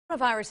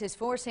Coronavirus is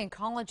forcing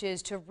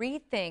colleges to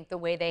rethink the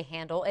way they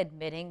handle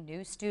admitting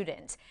new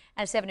students.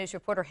 As 7 News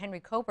reporter Henry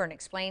Coburn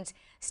explains,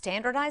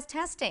 standardized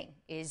testing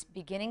is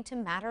beginning to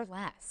matter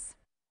less.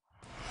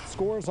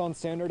 Scores on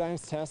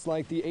standardized tests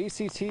like the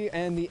ACT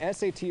and the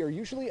SAT are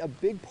usually a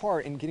big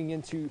part in getting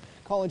into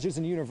colleges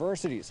and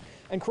universities.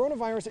 And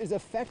coronavirus is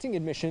affecting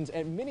admissions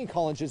at many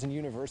colleges and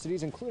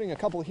universities, including a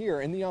couple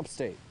here in the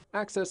upstate.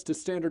 Access to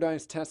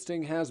standardized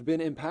testing has been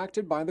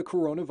impacted by the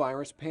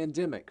coronavirus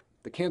pandemic.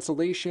 The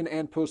cancellation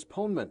and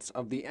postponements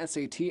of the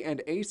SAT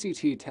and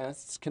ACT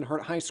tests can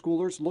hurt high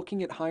schoolers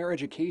looking at higher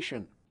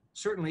education.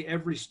 Certainly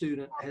every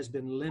student has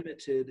been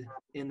limited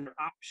in their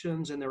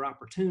options and their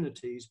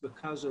opportunities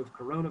because of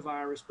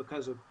coronavirus,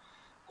 because of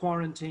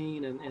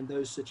quarantine and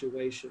those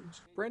situations.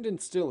 Brandon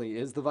Stilley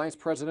is the vice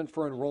president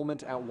for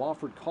enrollment at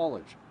Wofford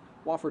College.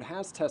 Wofford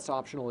has test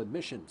optional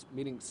admissions,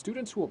 meaning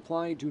students who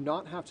apply do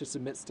not have to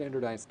submit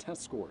standardized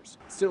test scores.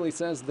 Stilley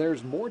says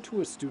there's more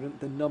to a student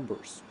than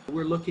numbers.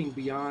 We're looking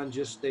beyond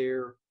just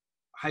their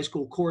high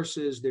school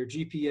courses, their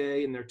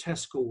GPA, and their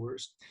test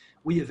scores.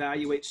 We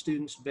evaluate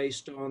students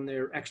based on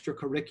their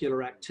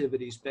extracurricular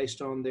activities,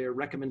 based on their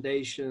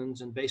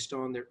recommendations, and based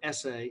on their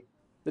essay.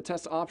 The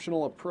test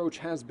optional approach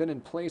has been in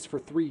place for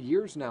 3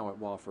 years now at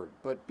Wofford,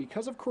 but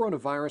because of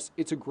coronavirus,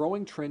 it's a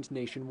growing trend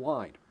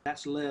nationwide.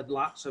 That's led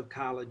lots of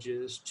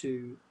colleges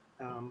to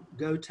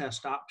go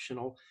test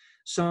optional,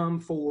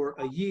 some for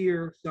a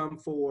year, some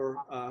for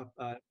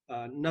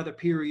another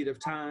period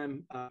of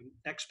time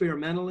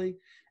experimentally,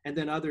 and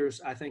then others,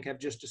 I think, have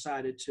just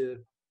decided to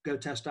go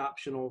test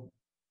optional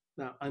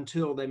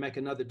until they make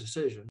another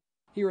decision.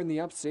 Here in the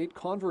upstate,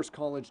 Converse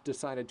College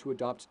decided to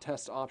adopt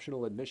test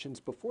optional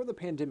admissions before the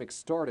pandemic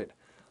started.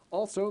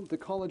 Also, the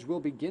college will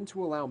begin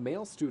to allow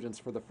male students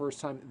for the first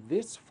time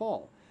this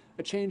fall,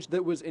 a change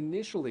that was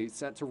initially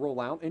set to roll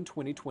out in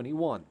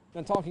 2021.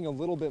 And talking a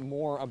little bit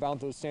more about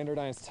those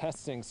standardized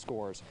testing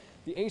scores,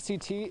 the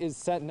ACT is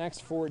set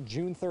next for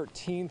June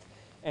 13th,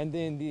 and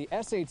then the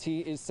SAT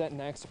is set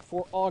next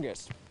for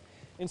August.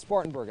 In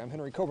Spartanburg, I'm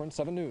Henry Coburn,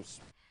 7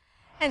 News.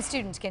 And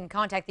students can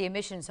contact the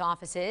admissions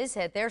offices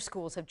at their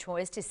schools of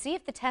choice to see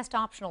if the test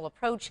optional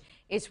approach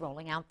is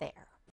rolling out there.